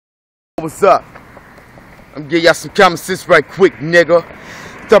What's up? I'm giving y'all some common sense right quick, nigga.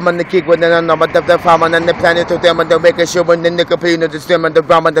 Someone to kick with an number of the farm on the planet to them and the make a show when the nigga pay the stem and the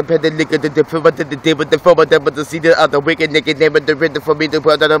rum and the pet the liquor the different to the day with the forward but to see the other wicked nigga name but the rhythm for me to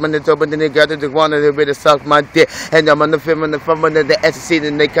put that on the top and then they got the one of the way to suck my dick and I'm on the film and the fun and the SC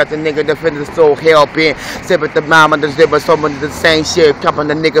and they cut the nigga the friend the soul helping say but the mom and the zip but someone the same shit cup on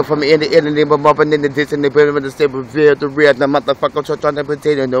the nigga from in the name but mopping in the dish and they put him in the same reveal the real the motherfucker trying to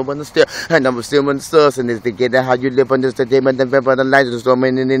potato no one still and I'm still on the source and it's to get how you live on this day and the vampire the lights so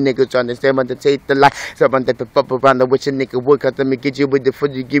many niggas trying to stand on the take the light. Someone that the fuck around the wish a nigga would cut me get you with the foot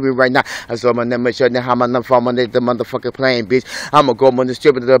you give me right now. I saw my name showing how my number from the motherfucker playing bitch. I'ma go on the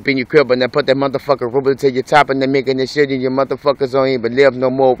strip it up in your crib and then put that motherfucker rubber to your top and then making this shit in your motherfuckers don't even live no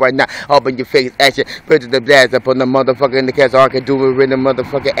more right now. Open your face action, put the blast up on the motherfucker in the cast. All I can do is rid the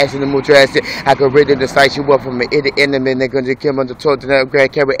motherfucker action the more trash shit. I can rid the slice you up from the enemy and they're gonna kill on the torch and I'll carry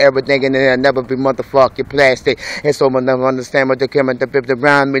everything and then I'll never be motherfucking plastic. And so I never understand what they're coming to flip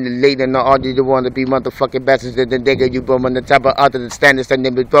around me later and all you want to be motherfucking bastards and the nigga you bum on the top of other standards and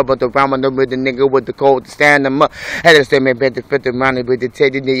then be trouble the round on the with the nigga with the cold to stand them up. Had to stand me bed to fit the money with the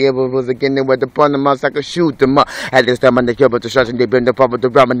teddy the ever was again with the pun them out I could shoot them up. At this time on the kill but the shots and they bring the pop of the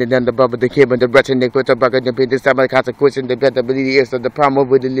rum and then the bubble the kid and the rest and they put the bucket and this time of the consequence and the better believe the ears of the problem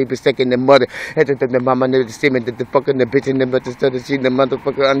with the leave second the mother and the mama and the semen that the fucking the bitch and the but instead of seeing the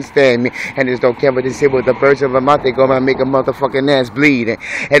motherfucker understand me and just don't care what they say with the birds of a mouth they gonna make a motherfucking ass bleeding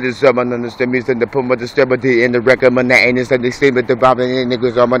and this someone understand me and the put with the stability in the record man that ain't inside the same with the robin and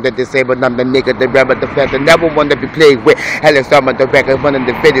niggas on that they say but I'm the nigga the rabbit the fat and never want to be played with and let's start with the record one of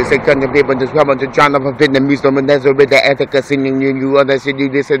the videos and couldn't be but just come on to John of a Vietnamese woman that's with the ethical singing you other shit you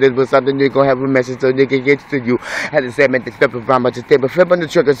this and this was something you gonna have a message so they can get to you and the same at the step around but the table flip on the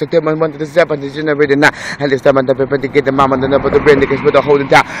trigger so them one to the step on the generator now and this time on the paper to get the mom on the number the red niggas with the holding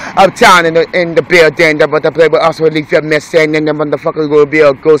down uptown in the building but the play but also leave your mess saying and the motherfucker will be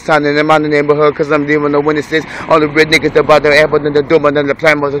a ghost town in the mountain neighborhood cause I'm dealing with witnesses all the red niggas about the airport and the doom and the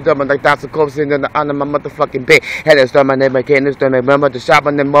plan was a dumb like that's a corpse in the under my motherfucking bed had to start my name again this time I remember the shop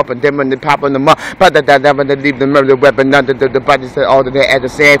on them up and them and they pop on them up but that never to leave the murder weapon under the body said all the day at the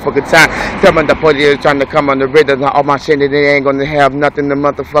same fucking time someone the police is trying to come on the rhythm all my shit and they ain't gonna have nothing to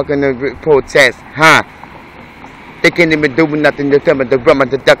motherfucking protest huh. They can't even do nothing to tell me the rum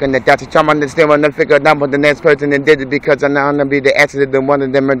and the duck and the dot. Try to understand when I figure out what the next person and did it because I'm not gonna be the accident than one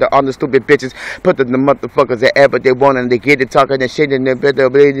of them and all the stupid bitches. Put the motherfuckers that ever they want and they get it talking and shit and they better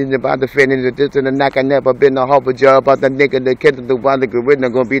bleeding about the feeling the this and the knock. I never been a Harvard job about the nigga the kid the one the gorilla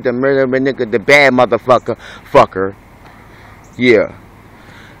gonna be the murderer nigga the bad motherfucker fucker. Yeah.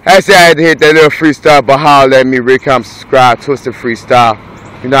 I said I had to hit that little freestyle, but holler at me, Rick, subscribe, Twisted Freestyle.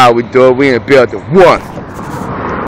 You know how we do it, we in the building. One.